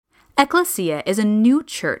Ecclesia is a new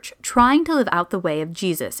church trying to live out the way of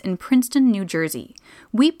Jesus in Princeton, New Jersey.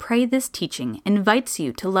 We pray this teaching invites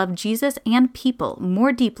you to love Jesus and people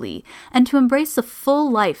more deeply and to embrace the full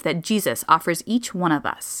life that Jesus offers each one of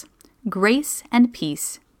us. Grace and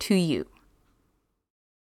peace to you.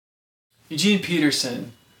 Eugene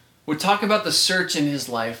Peterson would talk about the search in his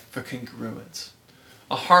life for congruence,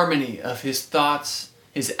 a harmony of his thoughts,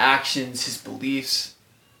 his actions, his beliefs.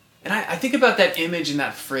 And I think about that image and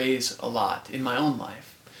that phrase a lot in my own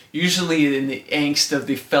life. Usually in the angst of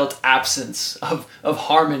the felt absence of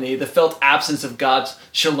harmony, the felt absence of God's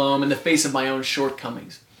shalom in the face of my own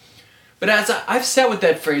shortcomings. But as I've sat with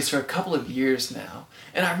that phrase for a couple of years now,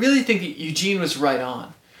 and I really think that Eugene was right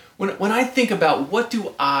on. When I think about what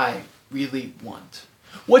do I really want?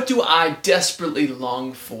 What do I desperately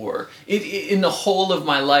long for in the whole of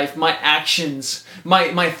my life, my actions,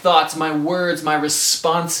 my thoughts, my words, my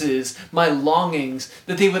responses, my longings,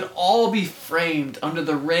 that they would all be framed under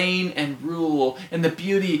the reign and rule and the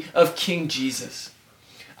beauty of King Jesus.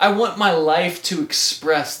 I want my life to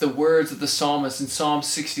express the words of the psalmist in Psalm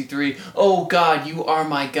 63, "Oh God, you are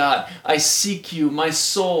my God. I seek you. My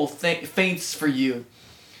soul faints for you."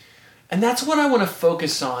 And that's what I want to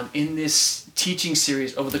focus on in this teaching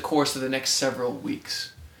series over the course of the next several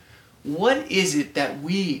weeks. What is it that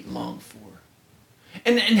we long for?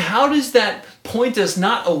 And how does that point us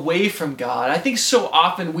not away from God? I think so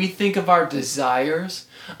often we think of our desires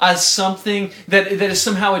as something that is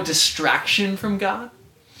somehow a distraction from God.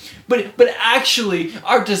 But actually,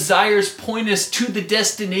 our desires point us to the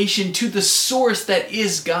destination, to the source that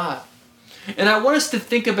is God. And I want us to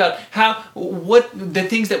think about what the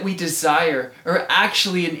things that we desire are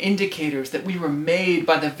actually an indicators that we were made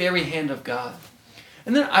by the very hand of God.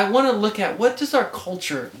 And then I want to look at what does our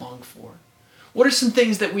culture long for? What are some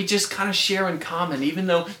things that we just kind of share in common, even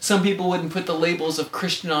though some people wouldn't put the labels of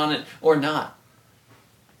Christian on it or not?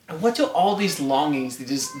 And what do all these longings,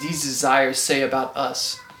 these desires say about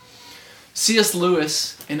us? C.S.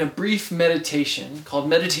 Lewis, in a brief meditation called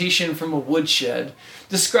Meditation from a Woodshed,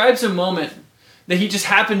 describes a moment that he just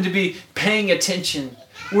happened to be paying attention,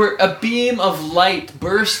 where a beam of light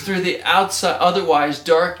burst through the outside, otherwise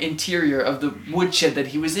dark interior of the woodshed that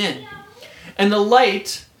he was in. And the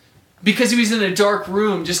light, because he was in a dark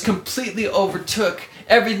room, just completely overtook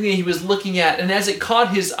everything that he was looking at. And as it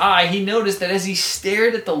caught his eye, he noticed that as he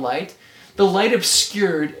stared at the light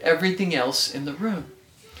obscured everything else in the room.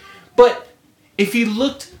 But if he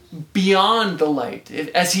looked beyond the light,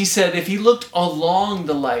 as he said, if he looked along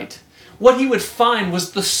the light, what he would find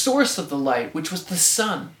was the source of the light, which was the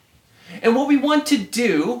sun. And what we want to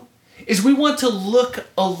do is we want to look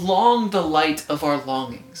along the light of our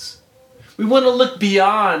longings. We want to look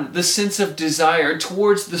beyond the sense of desire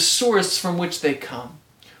towards the source from which they come.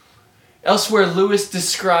 Elsewhere, Lewis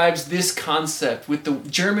describes this concept with the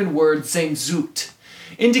German word Sehnsucht,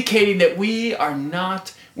 indicating that we are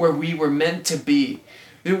not where we were meant to be.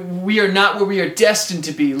 We are not where we are destined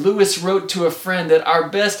to be. Lewis wrote to a friend that our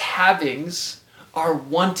best havings are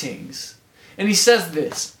wantings. And he says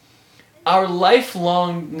this, our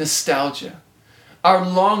lifelong nostalgia, our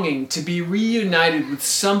longing to be reunited with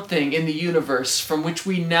something in the universe from which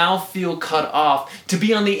we now feel cut off, to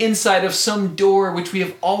be on the inside of some door which we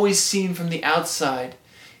have always seen from the outside,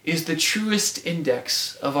 is the truest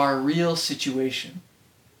index of our real situation.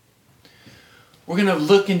 We're going to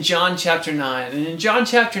look in John chapter 9. And in John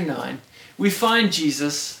chapter 9, we find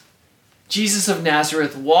Jesus of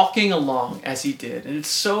Nazareth, walking along as he did. And it's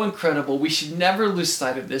so incredible. We should never lose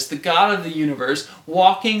sight of this. The God of the universe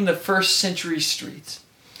walking the first century streets.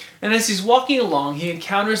 And as he's walking along, he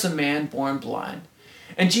encounters a man born blind.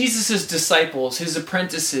 And Jesus' disciples, his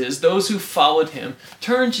apprentices, those who followed him,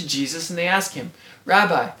 turn to Jesus and they ask him,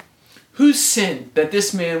 "Rabbi, who sinned that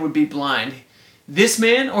this man would be blind? This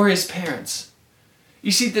man or his parents?"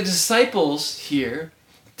 You see, the disciples here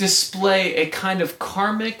display a kind of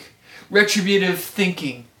karmic, retributive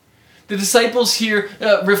thinking. The disciples here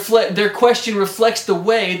their question reflects the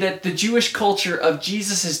way that the Jewish culture of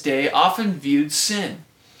Jesus' day often viewed sin.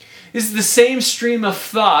 This is the same stream of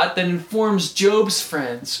thought that informs Job's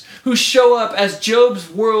friends, who show up as Job's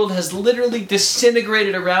world has literally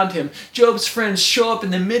disintegrated around him. Job's friends show up in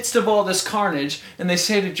the midst of all this carnage, and they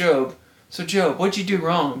say to Job, "So Job, what'd you do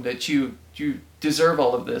wrong that you deserve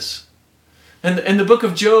all of this?" And the book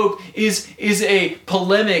of Job is a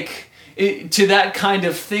polemic to that kind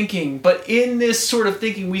of thinking. But in this sort of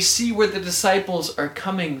thinking, we see where the disciples are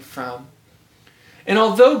coming from. And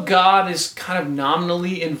although God is kind of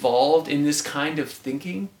nominally involved in this kind of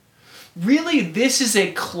thinking, really this is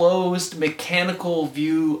a closed, mechanical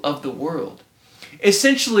view of the world.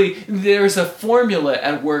 Essentially, there's a formula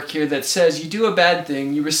at work here that says you do a bad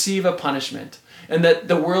thing, you receive a punishment, and that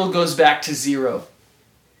the world goes back to zero.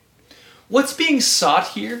 What's being sought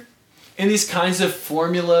here in these kinds of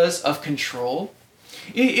formulas of control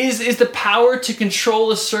is the power to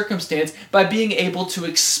control a circumstance by being able to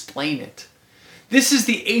explain it. This is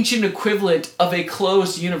the ancient equivalent of a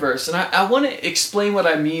closed universe, and I want to explain what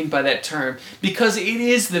I mean by that term, because it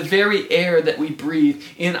is the very air that we breathe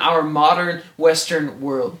in our modern Western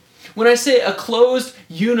world. When I say a closed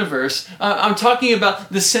universe, I'm talking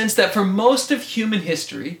about the sense that for most of human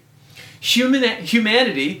history,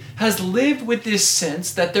 humanity has lived with this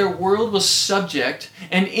sense that their world was subject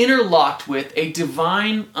and interlocked with a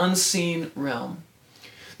divine unseen realm.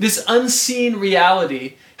 This unseen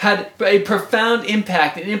reality had a profound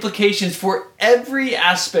impact and implications for every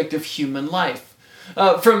aspect of human life.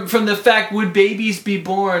 From the fact, would babies be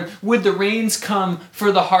born? Would the rains come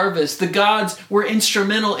for the harvest? The gods were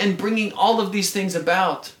instrumental in bringing all of these things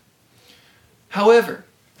about. However,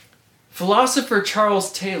 philosopher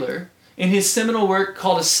Charles Taylor, in his seminal work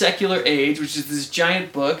called A Secular Age, which is this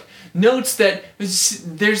giant book, notes that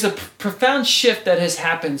there's a profound shift that has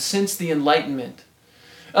happened since the Enlightenment.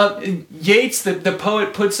 Yeats, the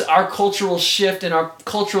poet, puts our cultural shift and our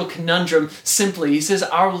cultural conundrum simply. He says,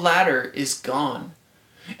 our ladder is gone.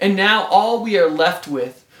 And now all we are left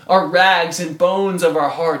with are rags and bones of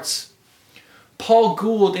our hearts. Paul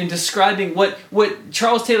Gould, in describing what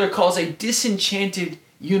Charles Taylor calls a disenchanted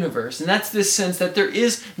universe, and that's this sense that there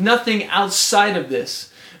is nothing outside of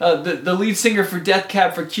this. The lead singer for Death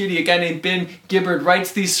Cab for Cutie, a guy named Ben Gibbard,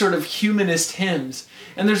 writes these sort of humanist hymns.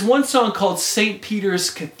 And there's one song called St. Peter's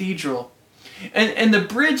Cathedral. And the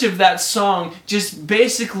bridge of that song just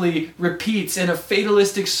basically repeats in a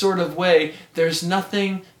fatalistic sort of way, there's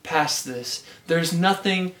nothing past this. There's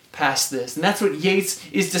nothing past this. And that's what Yeats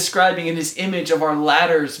is describing in his image of our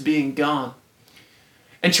ladders being gone.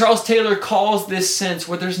 And Charles Taylor calls this sense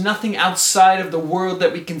where there's nothing outside of the world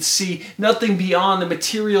that we can see, nothing beyond the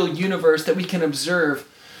material universe that we can observe.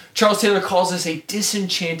 Charles Taylor calls this a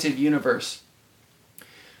disenchanted universe.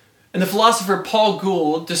 And the philosopher Paul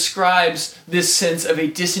Gould describes this sense of a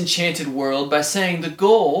disenchanted world by saying the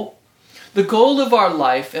goal of our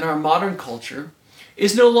life in our modern culture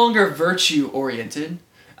is no longer virtue-oriented,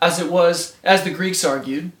 as it was, as the Greeks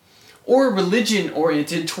argued, or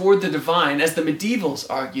religion-oriented toward the divine, as the medievals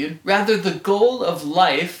argued. Rather, the goal of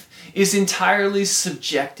life is entirely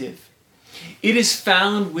subjective. It is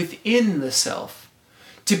found within the self.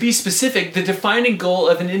 To be specific, the defining goal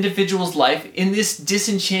of an individual's life in this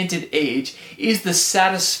disenchanted age is the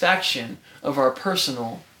satisfaction of our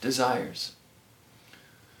personal desires.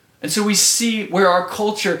 And so we see where our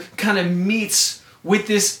culture kind of meets with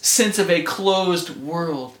this sense of a closed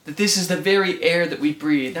world, that this is the very air that we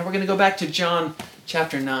breathe. Now we're going to go back to John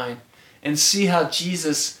chapter 9 and see how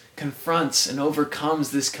Jesus confronts and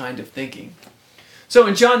overcomes this kind of thinking. So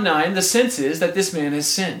in John 9, the sense is that this man has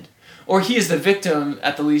sinned. Or he is the victim,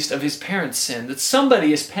 at the least, of his parents' sin, that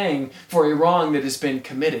somebody is paying for a wrong that has been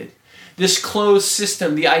committed. This closed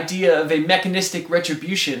system, the idea of a mechanistic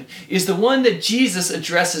retribution, is the one that Jesus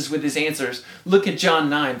addresses with his answers. Look at John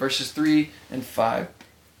 9, verses 3 and 5.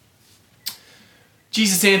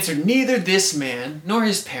 Jesus answered, "Neither this man nor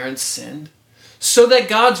his parents sinned. So that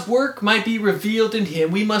God's work might be revealed in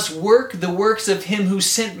him, we must work the works of him who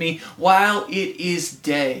sent me while it is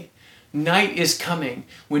day. Night is coming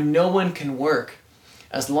when no one can work.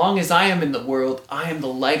 As long as I am in the world, I am the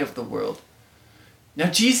light of the world." Now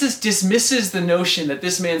Jesus dismisses the notion that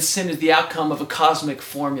this man's sin is the outcome of a cosmic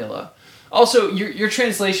formula. Also, your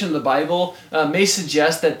translation of the Bible may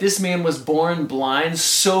suggest that this man was born blind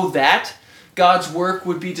so that God's work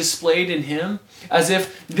would be displayed in him, as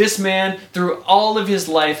if this man, through all of his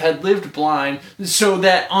life, had lived blind, so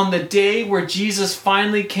that on the day where Jesus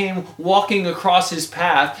finally came walking across his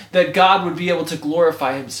path, that God would be able to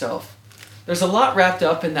glorify himself. There's a lot wrapped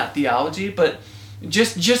up in that theology, but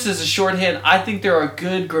just as a shorthand, I think there are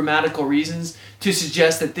good grammatical reasons to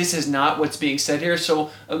suggest that this is not what's being said here.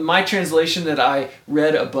 So my translation that I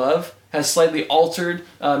read above has slightly altered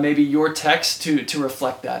maybe your text to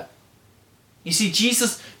reflect that. You see,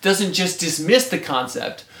 Jesus doesn't just dismiss the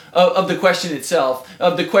concept of the question itself,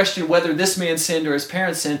 of the question whether this man sinned or his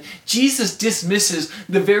parents sinned. Jesus dismisses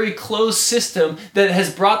the very closed system that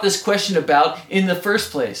has brought this question about in the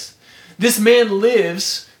first place. This man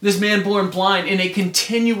born blind, in a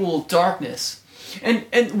continual darkness. And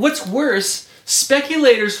what's worse,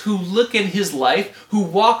 speculators who look at his life, who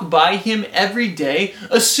walk by him every day,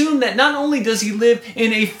 assume that not only does he live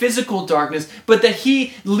in a physical darkness, but that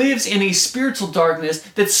he lives in a spiritual darkness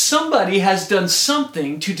that somebody has done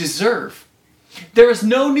something to deserve. There is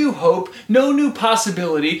no new hope, no new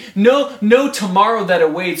possibility, no tomorrow that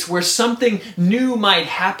awaits where something new might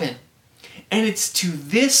happen. And it's to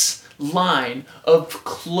this line of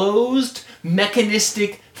closed,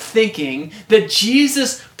 mechanistic thinking that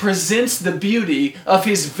Jesus presents the beauty of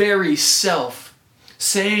his very self,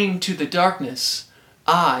 saying to the darkness,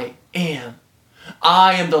 I am.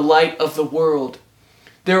 I am the light of the world.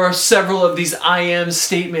 There are several of these I am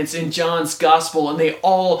statements in John's gospel, and they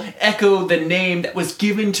all echo the name that was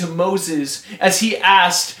given to Moses as he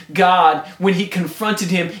asked God when he confronted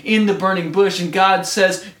him in the burning bush. And God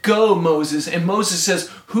says, go, Moses. And Moses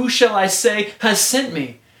says, who shall I say has sent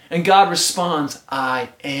me? And God responds, I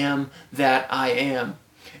am that I am.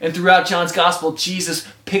 And throughout John's gospel, Jesus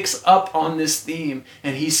picks up on this theme,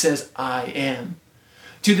 and he says, I am.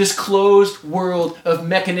 To this closed world of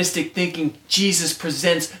mechanistic thinking, Jesus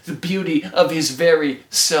presents the beauty of his very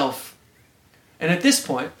self. And at this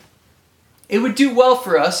point, it would do well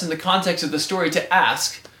for us in the context of the story to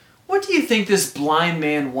ask, what do you think this blind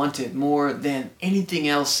man wanted more than anything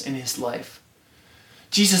else in his life?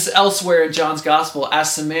 Jesus elsewhere in John's gospel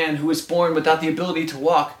asks a man who was born without the ability to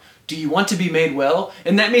walk, do you want to be made well?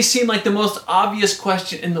 And that may seem like the most obvious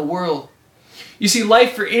question in the world. You see,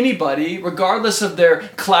 life for anybody, regardless of their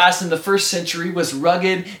class in the first century, was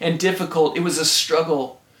rugged and difficult. It was a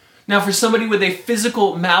struggle. Now, for somebody with a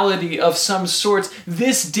physical malady of some sorts,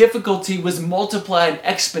 this difficulty was multiplied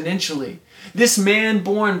exponentially. This man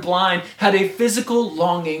born blind had a physical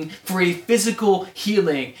longing for a physical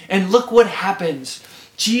healing. And look what happens.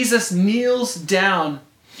 Jesus kneels down.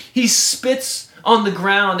 He spits on the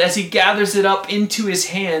ground as he gathers it up into his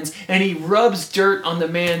hands, and he rubs dirt on the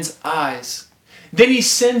man's eyes. Then he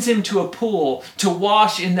sends him to a pool to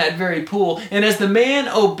wash in that very pool. And as the man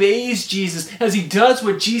obeys Jesus, as he does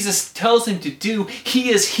what Jesus tells him to do, he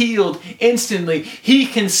is healed instantly. He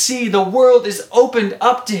can see the world is opened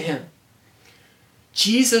up to him.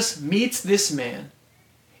 Jesus meets this man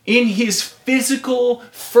in his physical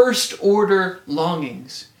first order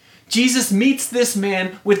longings. Jesus meets this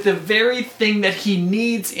man with the very thing that he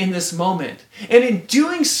needs in this moment. And in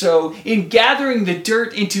doing so, in gathering the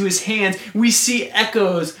dirt into his hands, we see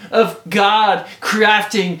echoes of God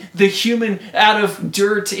crafting the human out of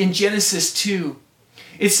dirt in Genesis 2.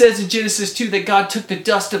 It says in Genesis 2 that God took the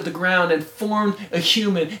dust of the ground and formed a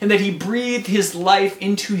human, and that he breathed his life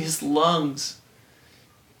into his lungs.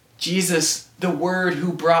 Jesus, the Word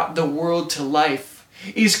who brought the world to life,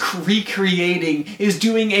 is recreating, is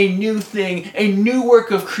doing a new thing, a new work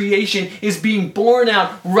of creation, is being born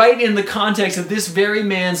out right in the context of this very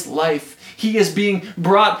man's life. He is being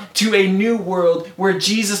brought to a new world where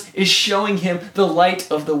Jesus is showing him the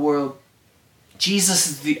light of the world. Jesus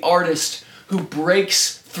is the artist who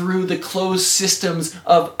breaks through the closed systems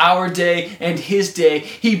of our day and his day.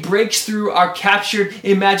 He breaks through our captured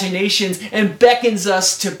imaginations and beckons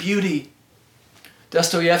us to beauty.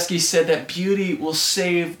 Dostoevsky said that beauty will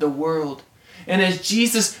save the world. And as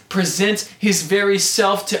Jesus presents his very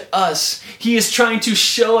self to us, he is trying to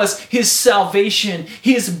show us his salvation,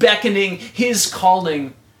 his beckoning, his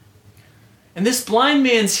calling. And this blind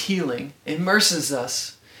man's healing immerses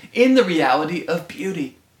us in the reality of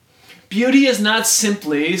beauty. Beauty is not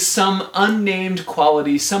simply some unnamed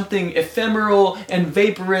quality, something ephemeral and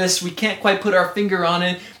vaporous. We can't quite put our finger on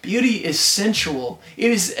it. Beauty is sensual.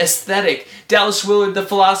 It is aesthetic. Dallas Willard, the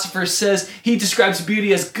philosopher, says he describes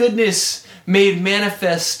beauty as goodness made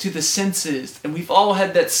manifest to the senses. And we've all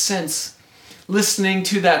had that sense listening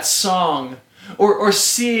to that song, or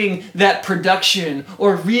seeing that production,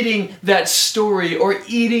 or reading that story, or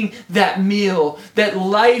eating that meal, that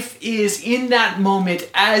life is in that moment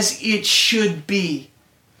as it should be.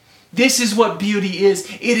 This is what beauty is.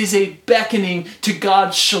 It is a beckoning to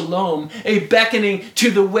God's shalom, a beckoning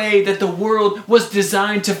to the way that the world was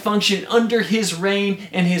designed to function under his reign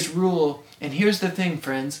and his rule. And here's the thing,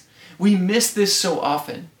 friends. We miss this so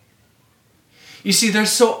often. You see,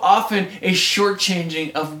 there's so often a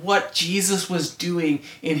shortchanging of what Jesus was doing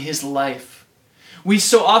in his life. We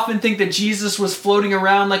so often think that Jesus was floating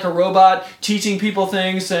around like a robot, teaching people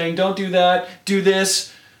things, saying, don't do that, do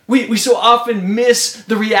this. We so often miss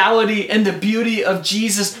the reality and the beauty of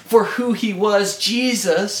Jesus for who he was.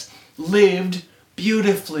 Jesus lived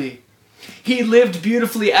beautifully. He lived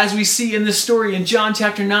beautifully, as we see in this story in John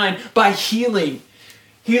chapter 9, by healing.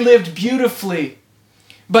 He lived beautifully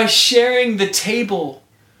by sharing the table,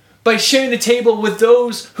 with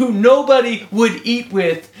those who nobody would eat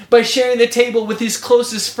with, by sharing the table with his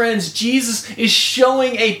closest friends. Jesus is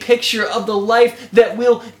showing a picture of the life that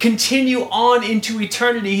will continue on into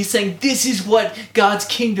eternity. He's saying this is what God's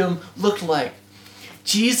kingdom looked like.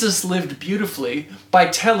 Jesus lived beautifully by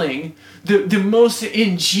telling the most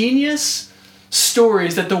ingenious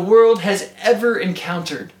stories that the world has ever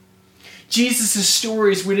encountered. Jesus'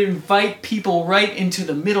 stories would invite people right into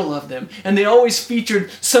the middle of them, and they always featured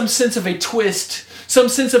some sense of a twist, some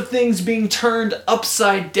sense of things being turned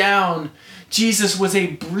upside down. Jesus was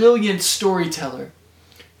a brilliant storyteller.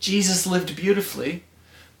 Jesus lived beautifully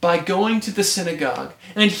by going to the synagogue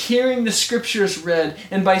and hearing the scriptures read,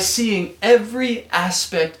 and by seeing every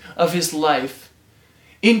aspect of his life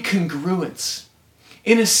in congruence,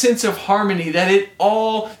 in a sense of harmony, that it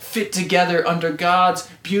all fit together under God's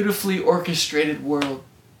beautifully orchestrated world.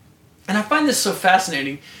 And I find this so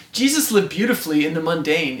fascinating. Jesus lived beautifully in the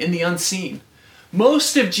mundane, in the unseen.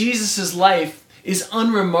 Most of Jesus' life is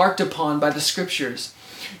unremarked upon by the scriptures.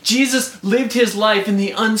 Jesus lived his life in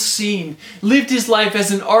the unseen, lived his life as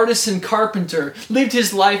an artisan carpenter, lived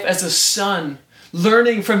his life as a son,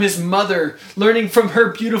 learning from his mother, learning from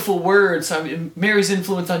her beautiful words. Mary's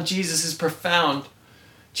influence on Jesus is profound.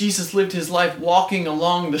 Jesus lived his life walking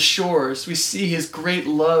along the shores. We see his great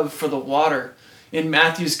love for the water in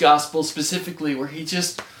Matthew's gospel specifically, where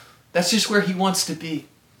that's just where he wants to be.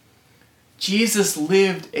 Jesus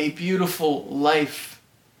lived a beautiful life.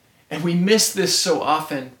 And we miss this so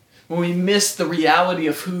often when we miss the reality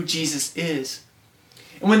of who Jesus is.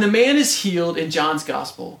 And when the man is healed in John's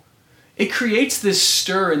gospel, it creates this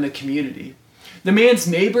stir in the community. The man's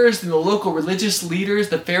neighbors and the local religious leaders,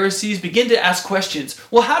 the Pharisees, begin to ask questions.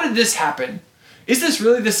 Well, how did this happen? Is this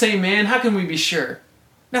really the same man? How can we be sure?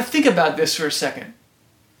 Now think about this for a second.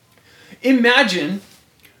 Imagine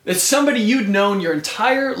that somebody you'd known your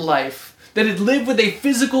entire life, that had lived with a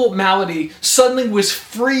physical malady, suddenly was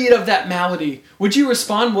freed of that malady. Would you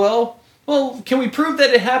respond, well, can we prove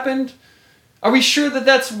that it happened? Are we sure that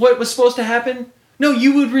that's what was supposed to happen? No,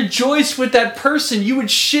 you would rejoice with that person. You would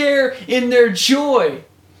share in their joy.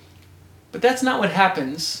 But that's not what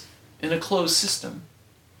happens in a closed system.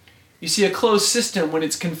 You see, a closed system, when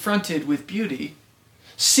it's confronted with beauty,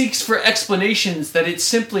 seeks for explanations that it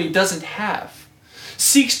simply doesn't have,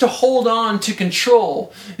 seeks to hold on to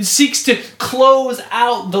control, it seeks to close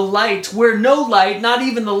out the light where no light, not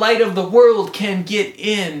even the light of the world, can get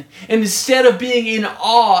in. And instead of being in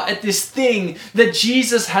awe at this thing that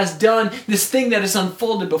Jesus has done, this thing that is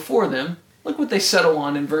unfolded before them, look what they settle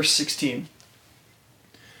on in verse 16.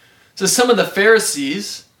 So some of the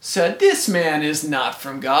Pharisees said, "This man is not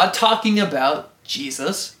from God," talking about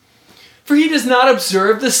Jesus, "for he does not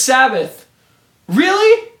observe the Sabbath."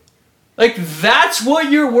 Really? Like, that's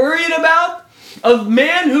what you're worried about? A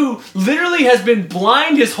man who literally has been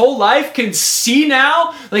blind his whole life can see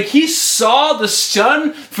now? Like, he saw the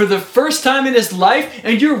sun for the first time in his life,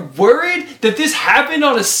 and you're worried that this happened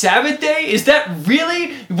on a Sabbath day? Is that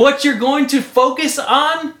really what you're going to focus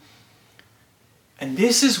on? And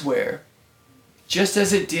this is where, just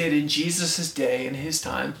as it did in Jesus' day and his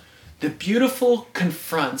time, the beautiful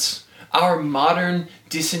confronts our modern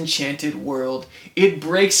disenchanted world. It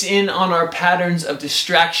breaks in on our patterns of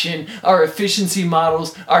distraction, our efficiency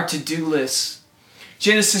models, our to-do lists.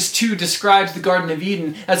 Genesis 2 describes the Garden of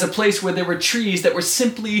Eden as a place where there were trees that were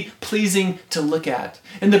simply pleasing to look at.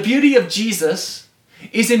 And the beauty of Jesus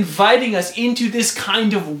is inviting us into this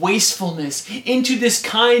kind of wastefulness, into this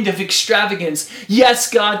kind of extravagance. Yes,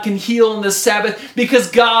 God can heal on the Sabbath because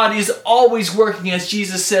God is always working, as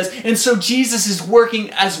Jesus says, and so Jesus is working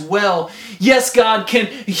as well. Yes, God can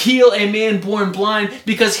heal a man born blind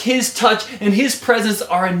because his touch and his presence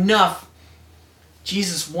are enough.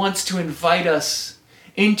 Jesus wants to invite us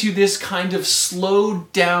into this kind of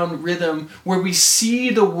slowed down rhythm where we see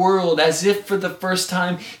the world as if for the first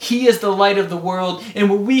time he is the light of the world, and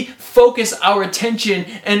when we focus our attention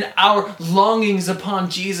and our longings upon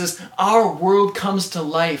Jesus, our world comes to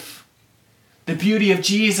life. The beauty of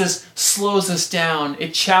Jesus slows us down.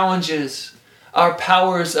 It challenges our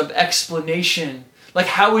powers of explanation. Like,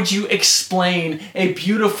 how would you explain a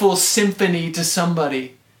beautiful symphony to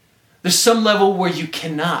somebody? There's some level where you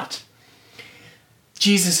cannot.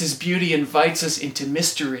 Jesus' beauty invites us into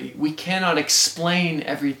mystery. We cannot explain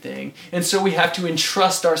everything, and so we have to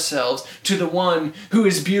entrust ourselves to the one who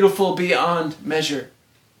is beautiful beyond measure.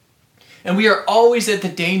 And we are always at the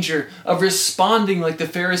danger of responding like the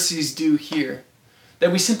Pharisees do here,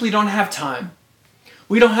 that we simply don't have time.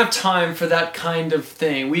 We don't have time for that kind of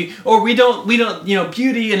thing. We don't,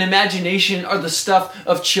 beauty and imagination are the stuff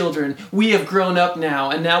of children. We have grown up now,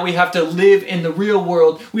 and now we have to live in the real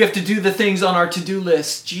world. We have to do the things on our to-do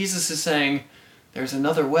list. Jesus is saying, there's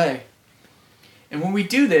another way. And when we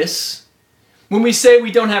do this, when we say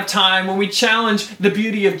we don't have time, when we challenge the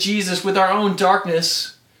beauty of Jesus with our own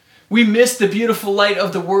darkness, We miss the beautiful light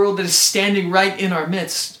of the world that is standing right in our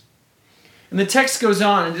midst. And the text goes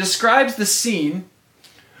on and describes the scene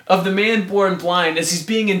of the man born blind as he's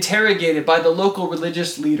being interrogated by the local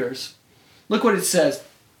religious leaders. Look what it says.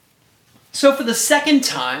 So for the second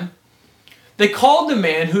time, they called the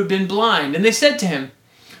man who had been blind, and they said to him,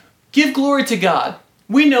 "Give glory to God.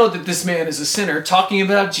 We know that this man is a sinner," talking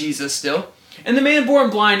about Jesus still. And the man born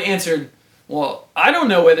blind answered, "Well, I don't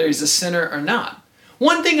know whether he's a sinner or not.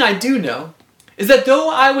 One thing I do know is that though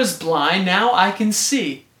I was blind, now I can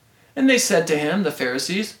see." And they said to him, the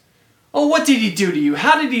Pharisees, "Oh, what did he do to you?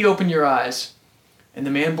 How did he open your eyes?" And the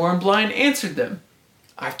man born blind answered them,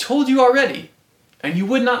 "I've told you already, and you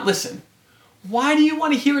would not listen. Why do you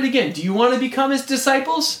want to hear it again? Do you want to become his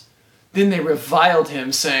disciples?" Then they reviled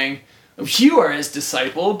him, saying, "You are his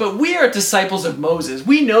disciple, but we are disciples of Moses.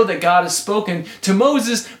 We know that God has spoken to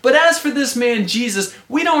Moses, but as for this man Jesus,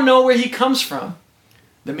 we don't know where he comes from."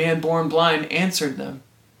 The man born blind answered them,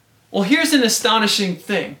 "Well, here's an astonishing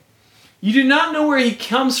thing. You do not know where he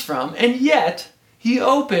comes from, and yet he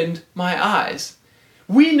opened my eyes.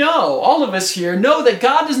 We know, all of us here know that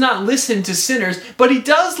God does not listen to sinners, but he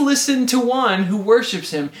does listen to one who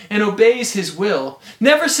worships him and obeys his will.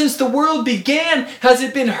 Never since the world began has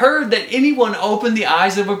it been heard that anyone opened the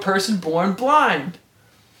eyes of a person born blind.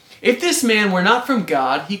 If this man were not from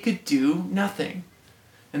God, he could do nothing."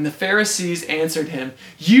 And the Pharisees answered him,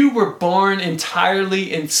 "You were born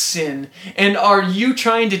entirely in sin, and are you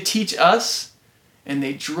trying to teach us?" And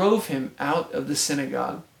they drove him out of the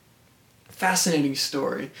synagogue. Fascinating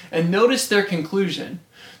story. And notice their conclusion.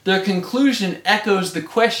 Their conclusion echoes the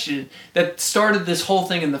question that started this whole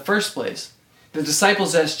thing in the first place. The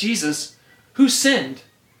disciples asked Jesus, "Who sinned?"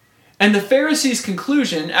 And the Pharisees'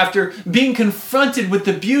 conclusion, after being confronted with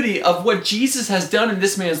the beauty of what Jesus has done in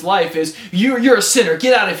this man's life, is, you're a sinner,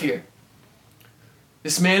 get out of here.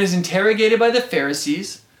 This man is interrogated by the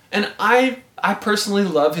Pharisees, and I personally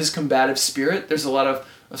love his combative spirit. There's a lot of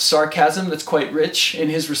sarcasm that's quite rich in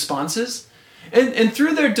his responses. And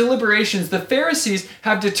through their deliberations, the Pharisees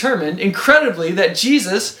have determined, incredibly, that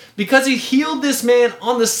Jesus, because he healed this man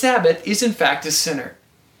on the Sabbath, is in fact a sinner.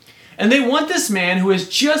 And they want this man who has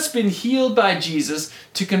just been healed by Jesus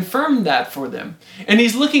to confirm that for them. And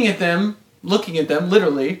he's looking at them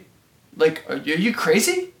literally, like, "Are you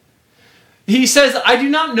crazy?" He says, "I do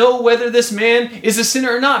not know whether this man is a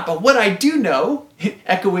sinner or not, but what I do know,"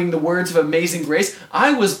 echoing the words of Amazing Grace,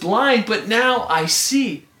 "I was blind, but now I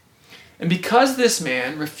see." And because this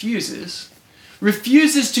man refuses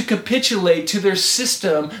to capitulate to their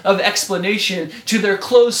system of explanation, to their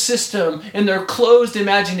closed system and their closed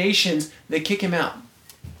imaginations, they kick him out.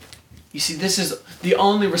 You see, this is the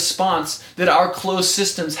only response that our closed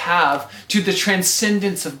systems have to the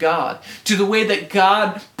transcendence of God, to the way that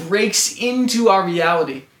God breaks into our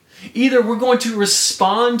reality. Either we're going to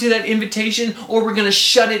respond to that invitation, or we're going to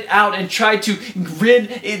shut it out and try to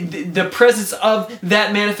rid the presence of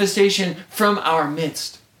that manifestation from our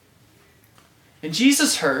midst. And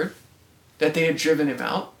Jesus heard that they had driven him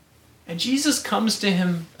out, and Jesus comes to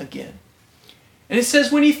him again. And it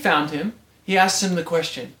says when he found him, he asked him the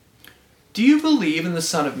question, "Do you believe in the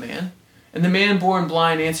Son of Man?" And the man born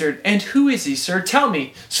blind answered, "And who is he, sir? Tell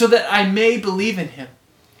me, so that I may believe in him."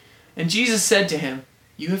 And Jesus said to him,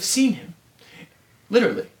 "You have seen him."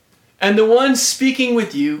 Literally. "And the one speaking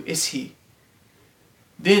with you is he."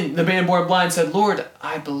 Then the man born blind said, "Lord,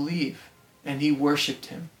 I believe." And he worshipped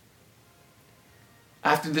him.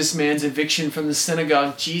 After this man's eviction from the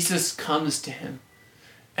synagogue, Jesus comes to him.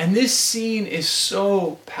 And this scene is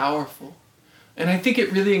so powerful. And I think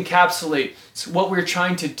it really encapsulates what we're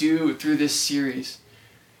trying to do through this series.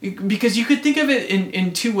 Because you could think of it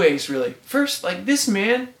in two ways, really. First, like this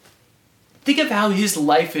man, think of how his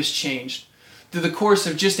life has changed through the course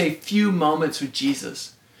of just a few moments with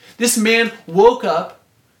Jesus. This man woke up,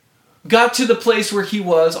 got to the place where he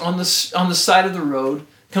was on the side of the road,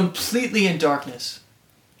 completely in darkness.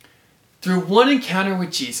 Through one encounter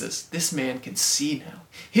with Jesus, this man can see now.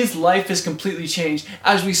 His life has completely changed.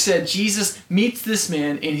 As we said, Jesus meets this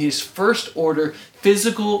man in his first order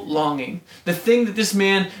physical longing. The thing that this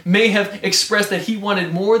man may have expressed that he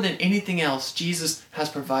wanted more than anything else, Jesus has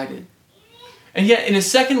provided. And yet, in a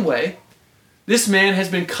second way, this man has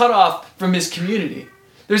been cut off from his community.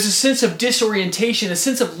 There's a sense of disorientation, a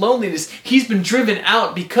sense of loneliness. He's been driven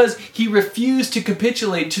out because he refused to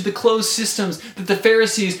capitulate to the closed systems that the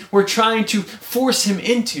Pharisees were trying to force him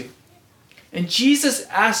into. And Jesus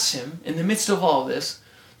asks him, in the midst of all this,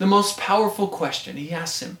 the most powerful question. He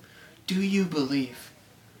asks him, "Do you believe?"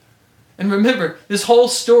 And remember, this whole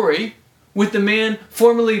story with the man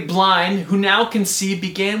formerly blind who now can see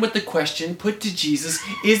began with the question put to Jesus,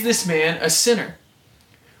 is this man a sinner?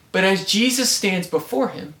 But as Jesus stands before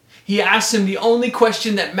him, he asks him the only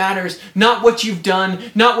question that matters, not what you've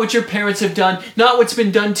done, not what your parents have done, not what's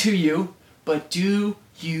been done to you, but do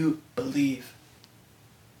you believe?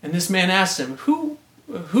 And this man asks him, who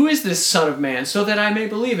is this Son of Man so that I may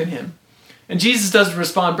believe in him? And Jesus doesn't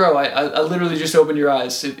respond, bro, I literally just opened your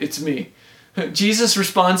eyes. It's me. Jesus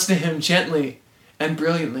responds to him gently and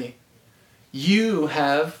brilliantly. You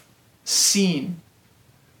have seen,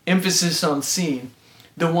 emphasis on seen,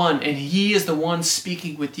 the one, and he is the one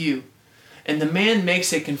speaking with you. And the man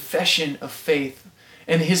makes a confession of faith,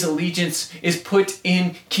 and his allegiance is put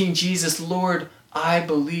in King Jesus. Lord, I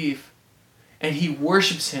believe. And he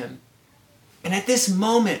worships him. And at this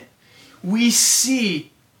moment, we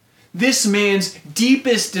see this man's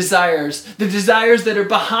deepest desires, the desires that are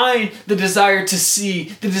behind the desire to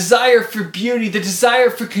see, the desire for beauty, the desire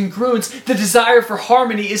for congruence, the desire for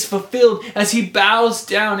harmony is fulfilled as he bows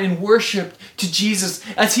down in worship to Jesus,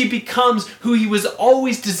 as he becomes who he was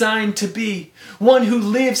always designed to be, one who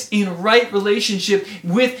lives in right relationship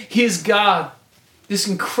with his God. This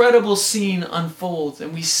incredible scene unfolds,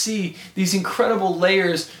 and we see these incredible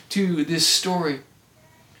layers to this story.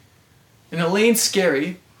 And Elaine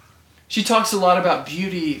Scarry, she talks a lot about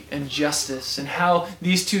beauty and justice and how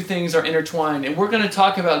these two things are intertwined. And we're going to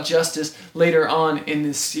talk about justice later on in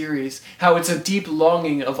this series, how it's a deep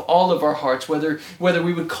longing of all of our hearts, whether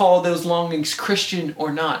we would call those longings Christian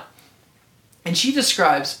or not. And she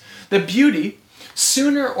describes that beauty,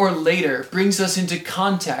 sooner or later, brings us into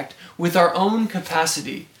contact with our own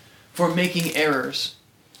capacity for making errors.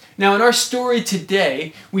 Now, in our story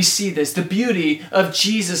today, we see this. The beauty of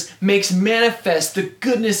Jesus makes manifest the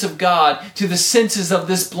goodness of God to the senses of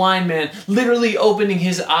this blind man, literally opening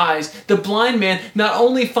his eyes. The blind man not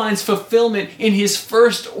only finds fulfillment in his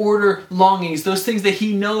first order longings, those things that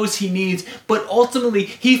he knows he needs, but ultimately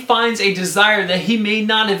he finds a desire that he may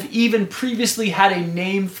not have even previously had a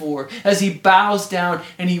name for as he bows down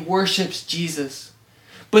and he worships Jesus.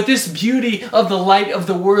 But this beauty of the light of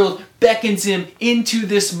the world beckons him into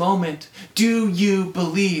this moment. Do you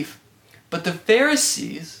believe? But the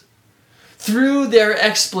Pharisees, through their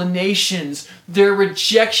explanations, their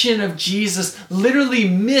rejection of Jesus, literally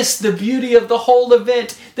miss the beauty of the whole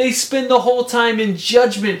event. They spend the whole time in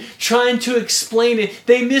judgment trying to explain it.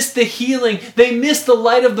 They miss the healing. They miss the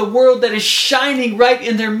light of the world that is shining right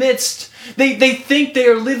in their midst. They think they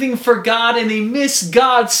are living for God and they miss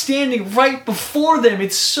God standing right before them.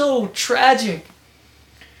 It's so tragic.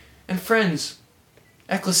 And friends,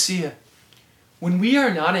 Ecclesia, when we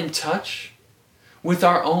are not in touch with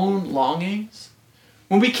our own longings,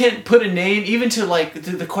 when we can't put a name even to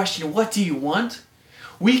the question, what do you want?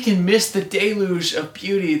 We can miss the deluge of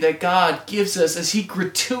beauty that God gives us as he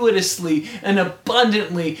gratuitously and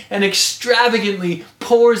abundantly and extravagantly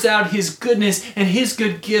pours out his goodness and his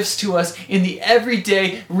good gifts to us in the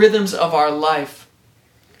everyday rhythms of our life.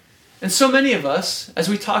 And so many of us, as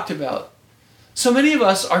we talked about, so many of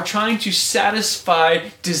us are trying to satisfy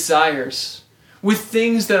desires with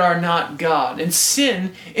things that are not God. And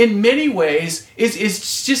sin, in many ways,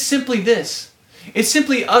 is just simply this. It's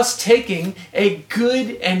simply us taking a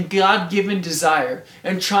good and God-given desire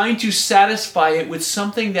and trying to satisfy it with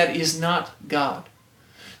something that is not God.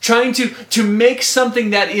 Trying to make something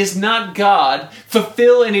that is not God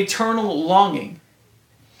fulfill an eternal longing.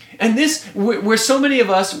 And this, where so many of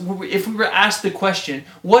us, if we were asked the question,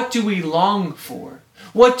 what do we long for?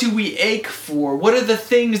 What do we ache for? What are the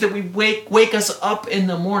things that we wake us up in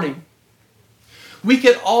the morning? We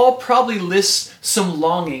could all probably list some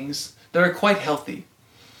longings that are quite healthy.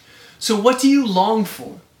 So what do you long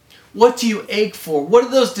for? What do you ache for? What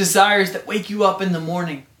are those desires that wake you up in the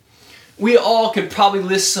morning? We all could probably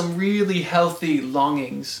list some really healthy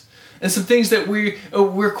longings and some things that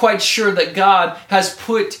we're quite sure that God has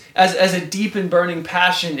put as a deep and burning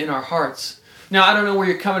passion in our hearts. Now, I don't know where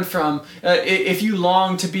you're coming from. If you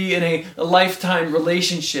long to be in a lifetime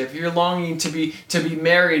relationship, if you're longing to be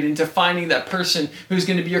married and to finding that person who's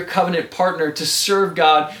going to be your covenant partner to serve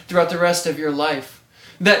God throughout the rest of your life.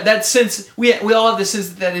 That sense, we all have this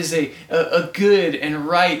sense that is a good and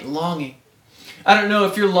right longing. I don't know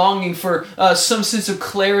if you're longing for some sense of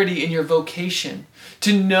clarity in your vocation,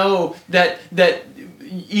 to know that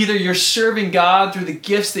either you're serving God through the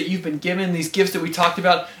gifts that you've been given, these gifts that we talked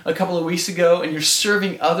about a couple of weeks ago, and you're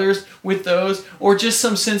serving others with those, or just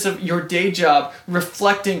some sense of your day job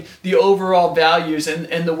reflecting the overall values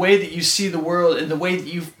and the way that you see the world and the way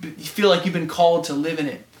that you feel like you've been called to live in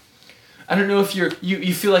it. I don't know if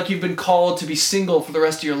you feel like you've been called to be single for the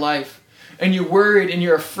rest of your life. and you're worried and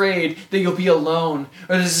you're afraid that you'll be alone.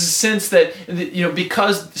 Or there's a sense that,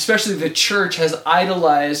 because especially the church has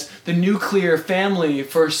idolized the nuclear family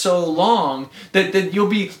for so long, that you'll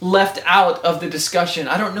be left out of the discussion.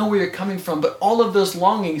 I don't know where you're coming from, but all of those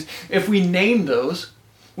longings, if we name those,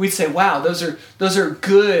 we'd say, wow, those are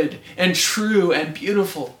good and true and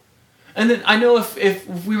beautiful. And then I know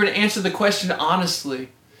if we were to answer the question honestly,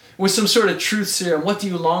 with some sort of truth serum, what do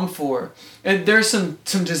you long for? And there's some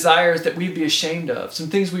desires that we'd be ashamed of, some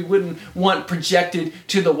things we wouldn't want projected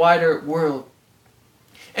to the wider world.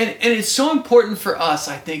 And it's so important for us,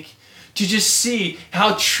 I think, to just see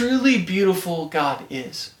how truly beautiful God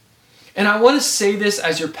is. And I want to say this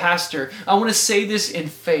as your pastor. I want to say this in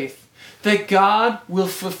faith, that God will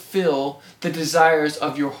fulfill the desires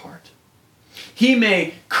of your heart. He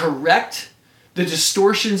may correct the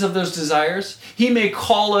distortions of those desires. He may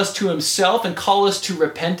call us to himself and call us to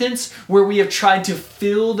repentance where we have tried to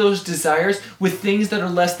fill those desires with things that are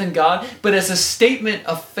less than God. But as a statement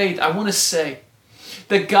of faith, I want to say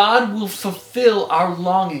that God will fulfill our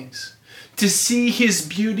longings to see his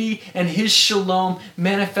beauty and his shalom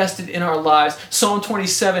manifested in our lives. Psalm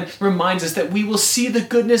 27 reminds us that we will see the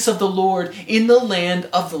goodness of the Lord in the land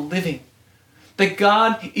of the living. That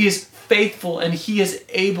God is faithful and he is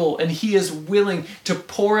able and he is willing to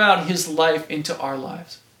pour out his life into our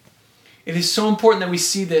lives. It is so important that we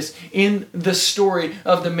see this in the story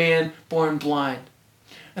of the man born blind.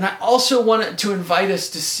 And I also want to invite us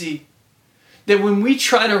to see that when we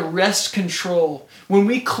try to wrest control, when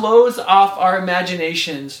we close off our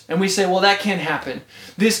imaginations and we say, well, that can't happen.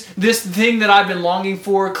 This thing that I've been longing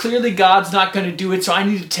for, clearly God's not going to do it, so I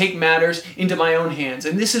need to take matters into my own hands.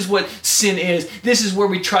 And this is what sin is. This is where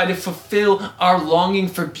we try to fulfill our longing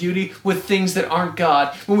for beauty with things that aren't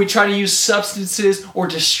God. When we try to use substances or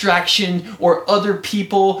distraction or other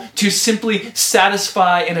people to simply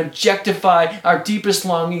satisfy and objectify our deepest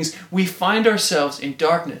longings, we find ourselves in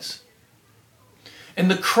darkness. And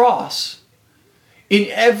the cross, in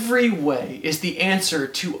every way, is the answer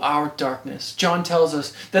to our darkness. John tells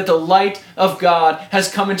us that the light of God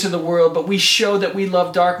has come into the world, but we show that we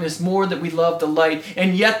love darkness more than we love the light.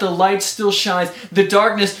 And yet the light still shines. The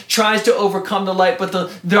darkness tries to overcome the light, but the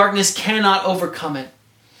darkness cannot overcome it.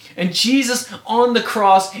 And Jesus on the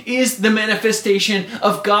cross is the manifestation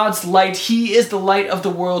of God's light. He is the light of the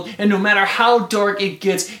world. And no matter how dark it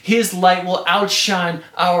gets, his light will outshine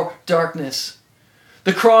our darkness.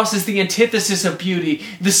 The cross is the antithesis of beauty,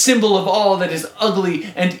 the symbol of all that is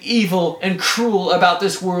ugly and evil and cruel about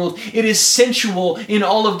this world. It is sensual in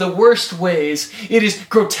all of the worst ways. It is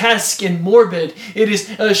grotesque and morbid. It is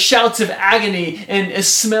shouts of agony and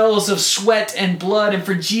smells of sweat and blood, and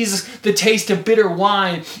for Jesus, the taste of bitter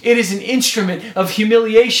wine. It is an instrument of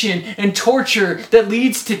humiliation and torture that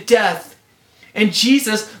leads to death. And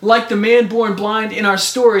Jesus, like the man born blind in our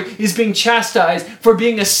story, is being chastised for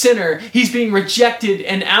being a sinner. He's being rejected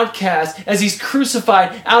and outcast as he's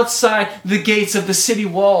crucified outside the gates of the city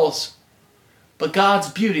walls. But God's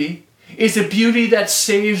beauty is a beauty that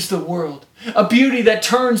saves the world. A beauty that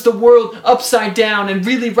turns the world upside down and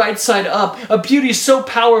really right side up. A beauty so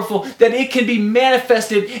powerful that it can be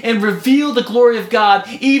manifested and reveal the glory of God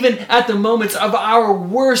even at the moments of our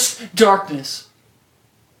worst darkness.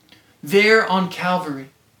 There on Calvary,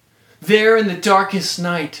 there in the darkest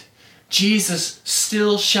night, Jesus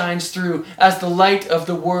still shines through as the light of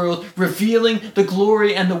the world, revealing the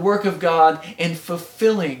glory and the work of God and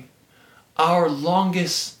fulfilling our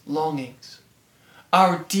longest longings,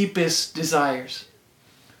 our deepest desires.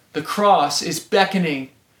 The cross is beckoning.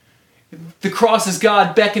 The cross is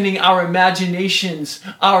God beckoning our imaginations,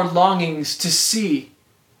 our longings to see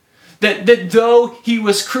that though he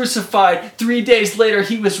was crucified, 3 days later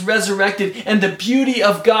he was resurrected, and the beauty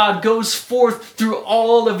of God goes forth through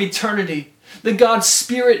all of eternity. That God's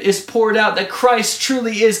Spirit is poured out, that Christ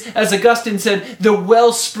truly is, as Augustine said, the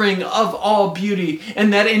wellspring of all beauty,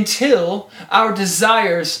 and that until our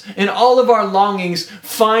desires and all of our longings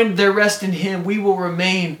find their rest in him, we will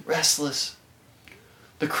remain restless.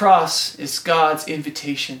 The cross is God's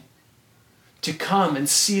invitation to come and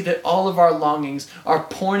see that all of our longings are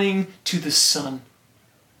pointing to the Son,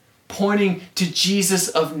 pointing to Jesus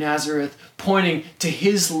of Nazareth, pointing to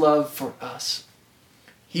his love for us.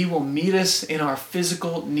 He will meet us in our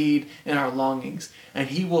physical need and our longings, and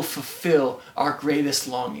he will fulfill our greatest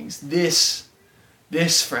longings. This,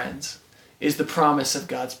 friends, is the promise of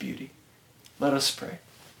God's beauty. Let us pray.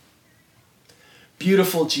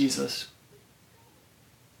 Beautiful Jesus,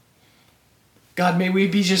 God, may we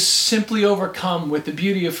be just simply overcome with the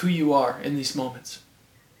beauty of who you are in these moments.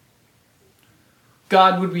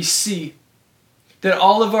 God, would we see that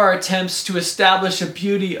all of our attempts to establish a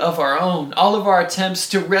beauty of our own, all of our attempts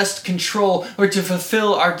to wrest control or to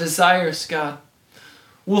fulfill our desires, God,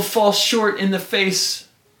 will fall short in the face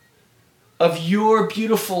of your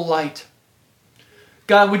beautiful light.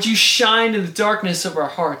 God, would you shine in the darkness of our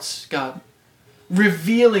hearts, God,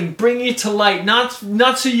 revealing, bringing it to light,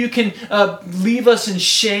 not so you can leave us in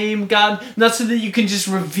shame, God, not so that you can just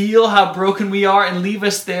reveal how broken we are and leave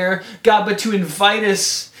us there, God, but to invite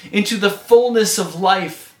us into the fullness of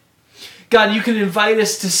life. God, you can invite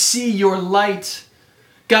us to see your light,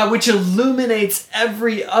 God, which illuminates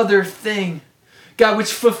every other thing, God,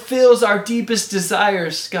 which fulfills our deepest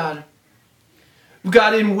desires, God.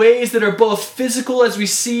 God, in ways that are both physical, as we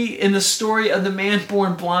see in the story of the man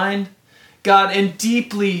born blind, God, and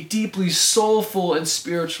deeply, deeply soulful and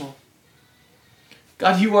spiritual.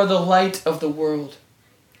 God, you are the light of the world.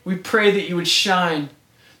 We pray that you would shine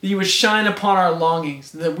upon our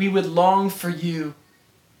longings, that we would long for you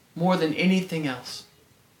more than anything else.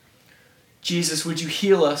 Jesus, would you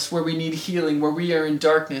heal us where we need healing, where we are in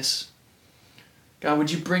darkness? God,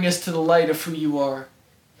 would you bring us to the light of who you are?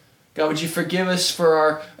 God, would you forgive us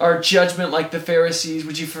for our judgment like the Pharisees?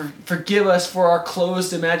 Would you forgive us for our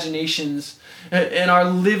closed imaginations and our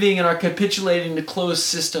living and our capitulating to closed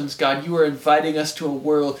systems? God, you are inviting us to a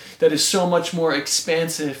world that is so much more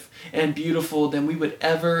expansive and beautiful than we would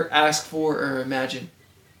ever ask for or imagine.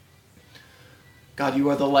 God, you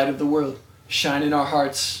are the light of the world. Shine in our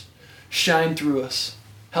hearts. Shine through us.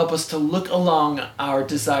 Help us to look along our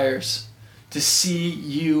desires, to see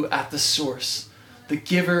you at the source, the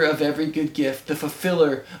giver of every good gift, the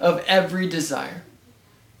fulfiller of every desire.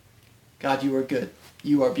 God, you are good.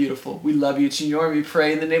 You are beautiful. We love you. It's in your name we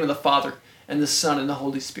pray, in the name of the Father, and the Son, and the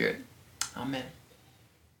Holy Spirit. Amen.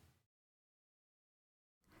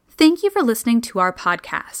 Thank you for listening to our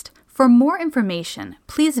podcast. For more information,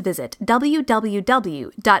 please visit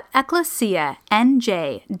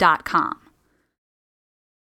www.ecclesianj.com.